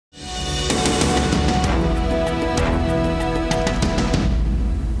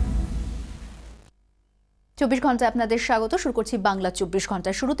24 ঘন্টায় আপনাদের স্বাগত। শুরু করছি বাংলা 24 ঘন্টা।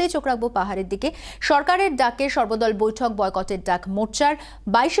 শুরুতেই চোখ রাখবো পাহাড়ের দিকে। সরকারের ডাকে সর্বদল বৈঠক, বয়কটের ডাক মোর্চার।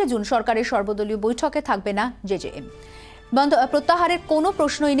 22 জুন সরকারের সর্বদলীয় বৈঠকে থাকবে না জেজেএম। বন্ধ প্রত্যাহারের কোনো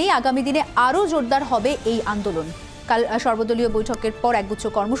প্রশ্নই নেই। আগামী দিনে আরও জোরদার হবে এই আন্দোলন। কাল সর্বদলীয় বৈঠকের পর একগুচ্ছ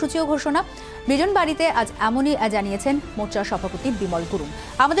কর্মসূচিও ঘোষণা। বিজনবাড়িতে আজ এমনই জানিয়েছেন মোর্চার সভাপতি বিমল গুরুং।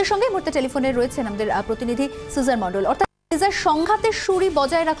 আমাদের সঙ্গে মুহূর্তে টেলিফোনে রয়েছেন আমাদের প্রতিনিধি সুজার মন্ডল। অর্থাৎ সংঘাতের সুরই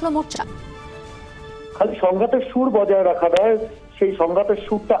বজায় রাখলো মোর্চা। খালি সংঘাতের সুর বজায় রাখা নয়, সেই সংঘাতের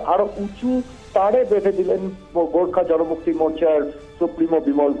সুরটা আরো উঁচু তারে বেঁধে দিলেন গোর্খা জনমুক্তি মোর্চার সুপ্রিমো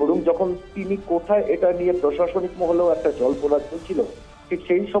বিমল গুরুং। যখন তিনি কোথায় এটা নিয়ে প্রশাসনিক মহলেও একটা জল্পনা চলছিল, ঠিক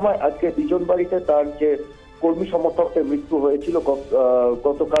সেই সময় আজকে বিজনবাড়িতে তার যে কর্মী সমর্থকদের মৃত্যু হয়েছিল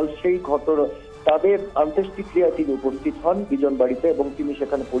গতকাল, সেই ঘটনা তাদের অন্ত্যেষ্টিক্রিয়ায় তিনি উপস্থিত হন বিজনবাড়িতে এবং তিনি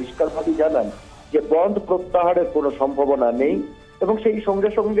সেখানে পরিষ্কারভাবে জানান যে বন্ধ প্রত্যাহারের কোনো সম্ভাবনা নেই এবং সেই সঙ্গে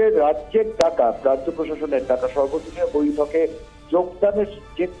সঙ্গে রাজ্যের টাকা, রাজ্য প্রশাসনের টাকা সর্বদলীয় বৈঠকে যোগদানের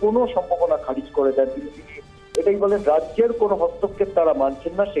যে কোনো সম্ভাবনা খারিজ করে দেন তিনি। এটাই বলেন রাজ্যের কোনো হস্তক্ষেপ তারা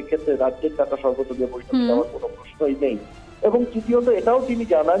মানছেন না, সেক্ষেত্রে রাজ্যের টাকা সর্বদলীয় বৈঠকে যাওয়ার কোনো প্রশ্নই নেই। এবং তৃতীয়ত এটাও তিনি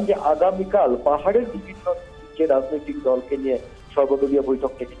জানান যে আগামীকাল পাহাড়ের বিভিন্ন যে রাজনৈতিক দলকে নিয়ে সর্বদলীয়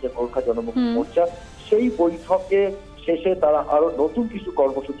বৈঠক ডেকেছে গোর্খা জনমুক্তি মোর্চা, সেই বৈঠকে শেষে তারা আরো নতুন কিছু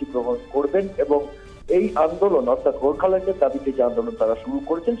কর্মসূচি গ্রহণ করবেন এবং এই আন্দোলন অর্থাৎ গোর্খাল্যান্ডের দাবিতে যে আন্দোলন তারা শুরু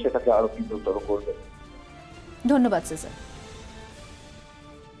করেছেন সেটাকে আরো তীব্রতর করবেন। ধন্যবাদ স্যার।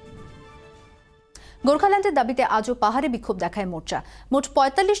 গোর্খাল্যান্ডের দাবিতে আজও পাহাড়ে বিক্ষোভ দেখায় মোর্চা। মোট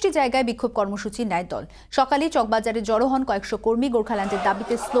 45টি জায়গায় বিক্ষোভ কর্মসূচি নেয় দল। সকালে চকবাজারে জড়ো হন কয়েকশো কর্মী। গোর্খাল্যান্ডের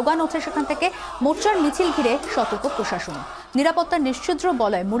দাবিতে স্লোগান ওঠে সেখান থেকে। মোর্চার মিছিল ঘিরে সতর্ক প্রশাসন। নিরাপত্তার নিশ্ছিদ্র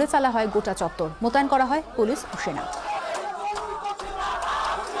বলয় মুড়ে ফেলা হয় গোটা চত্বর। মোতায়েন করা হয় পুলিশ ও সেনা।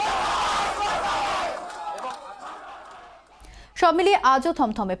 সব মিলিয়ে আজও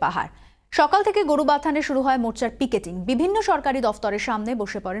থমথমে পাহাড়। সকাল থেকে গরুবাথানে শুরু হয় মোর্চার পিকেটিং। বিভিন্ন সরকারি দফতরের সামনে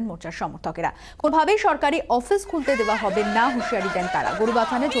বসে পড়েন মোর্চার সমর্থকেরা। কোনোভাবেই সরকারি অফিস খুলতে দেওয়া হবে না হুঁশিয়ারি দেন তারা।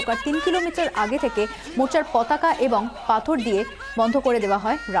 গরুবাথানে ঢোকার 3 কিলোমিটার আগে থেকে মোর্চার পতাকা এবং পাথর দিয়ে বন্ধ করে দেওয়া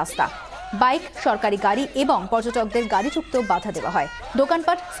হয় রাস্তা। বাইক, সরকারি গাড়ি এবং পর্যটকদের গাড়ি চুক্তেও বাধা দেওয়া হয়।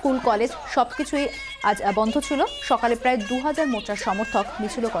 দোকানপাট, স্কুল, কলেজ সবকিছুই আজ বন্ধ ছিল। সকালে প্রায় 2000 মোর্চার সমর্থক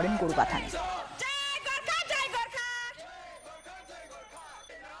মিছিল করেন গরুবাথানে।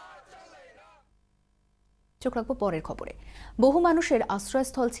 চোখ রাখবো পরের খবরে। বহু মানুষের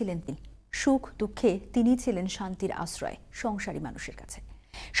আশ্রয়স্থল ছিলেন তিনি। সুখ দুঃখে তিনি ছিলেন শান্তির আশ্রয় সংসারী মানুষের কাছে।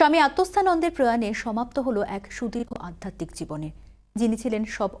 স্বামী আত্মস্থানন্দের প্রয়াণে সমাপ্ত হলো এক সুদীর্ঘ আধ্যাত্মিক জীবনে, যিনি ছিলেন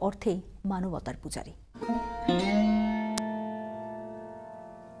সব অর্থেই মানবতার পূজারী।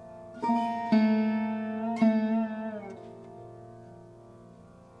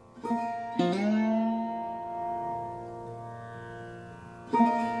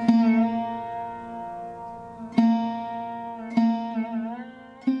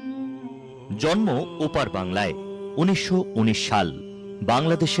 জন্ম ওপার বাংলায় 1919 সাল।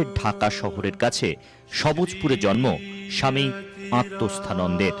 বাংলাদেশের ঢাকা শহরের কাছে সবুজপুরে জন্ম স্বামী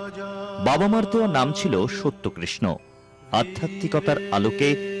আত্মস্থানন্দের। বাবা মার দেওয়া নাম ছিল সত্যকৃষ্ণ। আধ্যাত্মিকতার আলোকে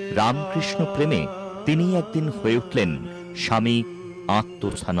রামকৃষ্ণ প্রেমে তিনি একদিন হয়ে উঠলেন স্বামী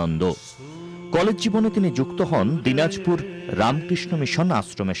আত্মস্থানন্দ। কলেজ জীবনে তিনি যুক্ত হন দিনাজপুর রামকৃষ্ণ মিশন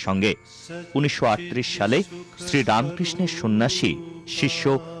আশ্রমের সঙ্গে। 1938 সালে শ্রী রামকৃষ্ণের সন্ন্যাসী শিষ্য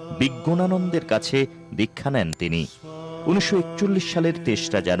বিজ্ঞানানন্দের কাছে দীক্ষা নেন তিনি। 1941 সালের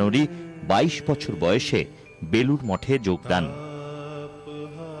 23 জানুয়ারি 22 বছর বয়সে বেলুর মঠে যোগ দেন।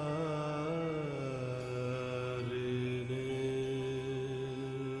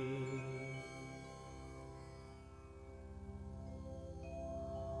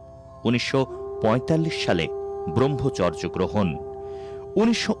 (1945 সালে ব্রহ্মচর্য গ্রহণ,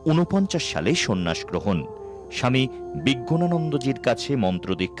 1949 সালে সন্ন্যাস গ্রহণ। স্বামী বিজ্ঞানানন্দজির কাছে মন্ত্র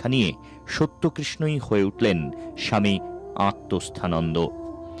দীক্ষা নিয়ে সত্যকৃষ্ণই হয়ে উঠলেন স্বামী আত্মস্থানন্দ।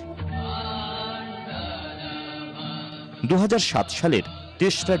 2007 সালের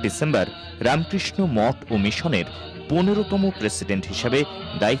 23 ডিসেম্বর রামকৃষ্ণ মঠ ও মিশনের 15তম প্রেসিডেন্ট হিসেবে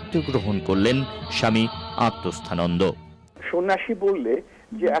দায়িত্ব গ্রহণ করলেন স্বামী আত্মস্থানন্দ। সন্ন্যাসী বললে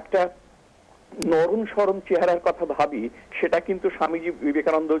যে একটা নরম সরম চেহারার কথা ভাবি, সেটা কিন্তু স্বামীজি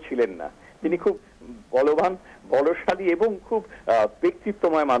বিবেকানন্দ ছিলেন না। তিনি খুব বলবান, বলশালী এবং খুব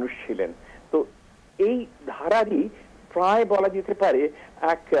ব্যক্তিত্বময় মানুষ ছিলেন। তো এই ধারারই প্রায় বলা যেতে পারে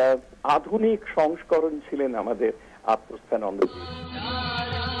এক আধুনিক সংস্করণ ছিলেন আমাদের আত্মস্থানন্দজি।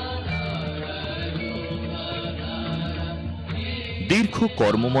 দীর্ঘ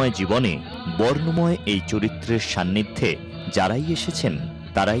কর্মময় জীবনে বর্ণময় এই চরিত্রের সান্নিধ্যে যারাই এসেছেন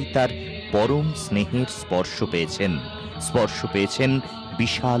তারাই তার পরম স্নেহের স্পর্শ পেয়েছেন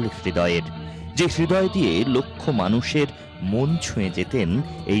বিশাল হৃদয়ের। যে হৃদয় দিয়ে লক্ষ মানুষের মন ছুঁয়ে যেতেন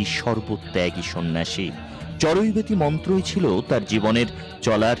এই সর্বত্যাগী সন্ন্যাসী। চরৈবেতি মন্ত্রই ছিল তার জীবনের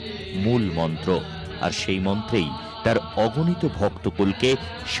চলার মূল মন্ত্র, আর সেই মন্ত্রেই তার অগণিত ভক্তকুলকে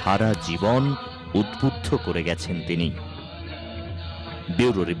সারা জীবন উদ্বুদ্ধ করে গেছেন তিনি।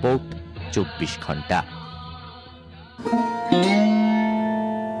 ব্যুরো রিপোর্ট, 24 ঘন্টা।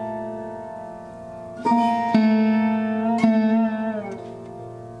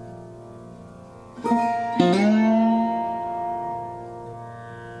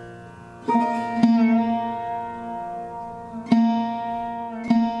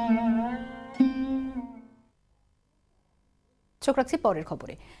 চোখ রাখছি পরের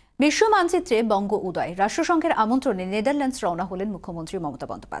খবরে। বিশ্ব মানচিত্রে বঙ্গ উদয়। রাষ্ট্রসংঘের আমন্ত্রণে নেদারল্যান্ডস রওনা হলেন মুখ্যমন্ত্রী মমতা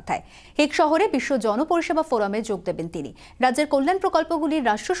বন্দ্যোপাধ্যায়। হেগ শহরে বিশ্ব জনপরিষেবা ফোরামে যোগ দেবেন তিনি। রাজ্যের কল্যাণ প্রকল্পগুলি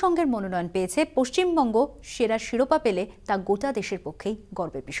রাষ্ট্রসংঘের মনোনয়ন পেয়েছে। পশ্চিমবঙ্গ সেরা শিরোপা পেলে তা গোটা দেশের পক্ষেই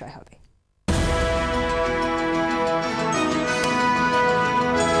গর্বের বিষয় হবে।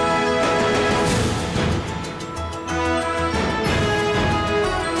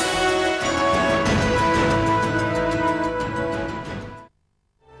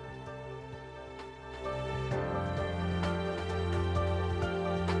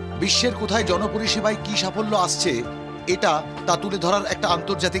 বিশ্বের কোথায় জনপরিষেবায় কি সাফল্য আসছে এটা তা তুলে ধরার একটা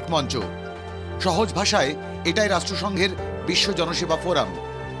আন্তর্জাতিক মঞ্চ। সহজ ভাষায় এটাই রাষ্ট্রসংঘের বিশ্ব জনসেবা ফোরাম।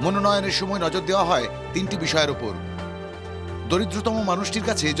 মনোনয়নের সময় নজর দেওয়া হয় 3টি বিষয়ের উপর। দরিদ্রতম মানুষটির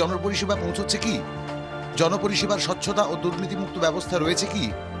কাছে জনপরিষেবা পৌঁছচ্ছে কি, জনপরিষেবার স্বচ্ছতা ও দুর্নীতিমুক্ত ব্যবস্থা রয়েছে কি,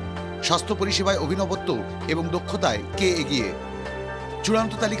 স্বাস্থ্য পরিষেবায় অভিনবত্ব এবং দক্ষতায় কে এগিয়ে।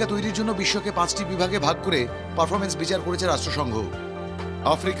 চূড়ান্ত তালিকা তৈরির জন্য বিশ্বকে 5টি বিভাগে ভাগ করে পারফরমেন্স বিচার করেছে রাষ্ট্রসংঘ।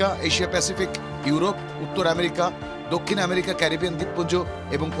 আফ্রিকা, এশিয়া প্যাসিফিক, ইউরোপ, উত্তর আমেরিকা, দক্ষিণ আমেরিকা, ক্যারিবিয়ান দ্বীপপুঞ্জ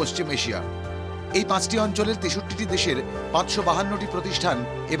এবং পশ্চিম এশিয়া। এই 5টি অঞ্চলের 63টি দেশের 552টি প্রতিষ্ঠান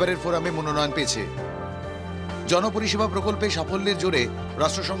এবারের ফোরামে মনোনয়ন পেয়েছে। জনপরিষেবা প্রকল্পে সাফল্যের জোরে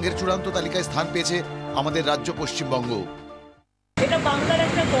রাষ্ট্রসংঘের চূড়ান্ত তালিকায় স্থান পেয়েছে আমাদের রাজ্য পশ্চিমবঙ্গ। এটা বাংলার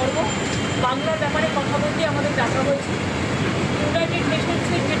একটা গর্ব। বাংলার ব্যাপারে কথা বলতে আমাদের ডাকা হয়েছে। ইউনাইটেড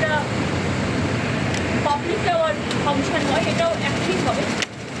নেশনসের যেটা পাবলিক অ্যাওয়ার্ড ফাংশন হয়, এটাও অ্যাক্টিভ হবে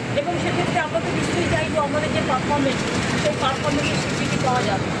এবং সেক্ষেত্রে আমরা তো নিশ্চয়ই চাই যে আমাদের যে পারফরমেন্স, সেই পারফরমেন্সের স্বীকৃতি পাওয়া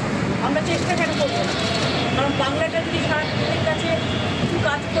যাবে। আমরা চেষ্টা কেন করবো না? কারণ বাংলাটা যদি সারা পৃথিবীর কাছে কিছু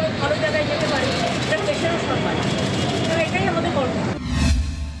কাজ করে ভালো জায়গায় যেতে পারে, এটা দেশেরও সম্মান। তো এটাই আমাদের গর্ব।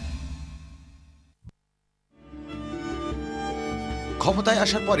 ক্ষমতায়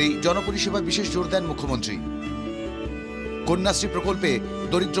আসার পরেই জনপরিষেবায় বিশেষ জোর দেন মুখ্যমন্ত্রী। কন্যাশ্রী প্রকল্পে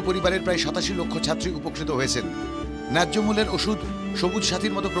দরিদ্র পরিবারের প্রায় 87 লক্ষ ছাত্রী উপকৃত হয়েছেন। ন্যায্য মূল্যের ওষুধ, সবুজ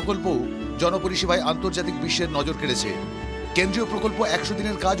সাথীর মতো প্রকল্পও জনপরিষেবায় আন্তর্জাতিক বিশ্বের নজর কেড়েছে। কেন্দ্রীয় প্রকল্প 100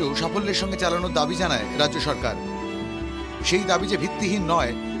 দিনের কাজও সাফল্যের সঙ্গে চালানোর দাবি জানায় রাজ্য সরকার। সেই দাবি যে ভিত্তিহীন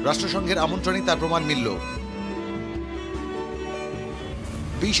নয়, রাষ্ট্রসংঘের আমন্ত্রণেই তার প্রমাণ মিলল।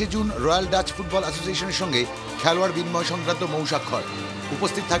 20 জুন রয়্যাল ডাচ ফুটবল অ্যাসোসিয়েশনের সঙ্গে খেলোয়াড় বিনিময় সংক্রান্ত মৌ স্বাক্ষর।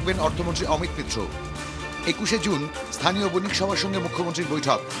 উপস্থিত থাকবেন অর্থমন্ত্রী অমিত মিত্র। 21 জুন স্থানীয় বণিক সভার সঙ্গে মুখ্যমন্ত্রীর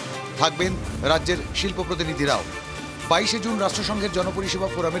বৈঠক, থাকবেন রাজ্যের শিল্প প্রতিনিধিরাও। 22 জুন রাষ্ট্রসংঘের জনপরিষেবা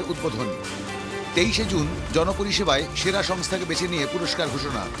ফোরামের উদ্বোধন। 23 জুন জনপরিষেবায় সেরা সংস্থাকে বেছে নিয়ে পুরস্কার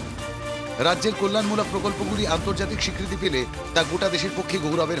ঘোষণা। রাজ্যের কল্যাণমূলক প্রকল্পগুলি আন্তর্জাতিক স্বীকৃতি পেলে তা গোটা দেশের পক্ষে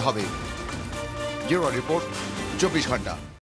গৌরবের হবে। ব্যুরো রিপোর্ট, 24 ঘন্টা।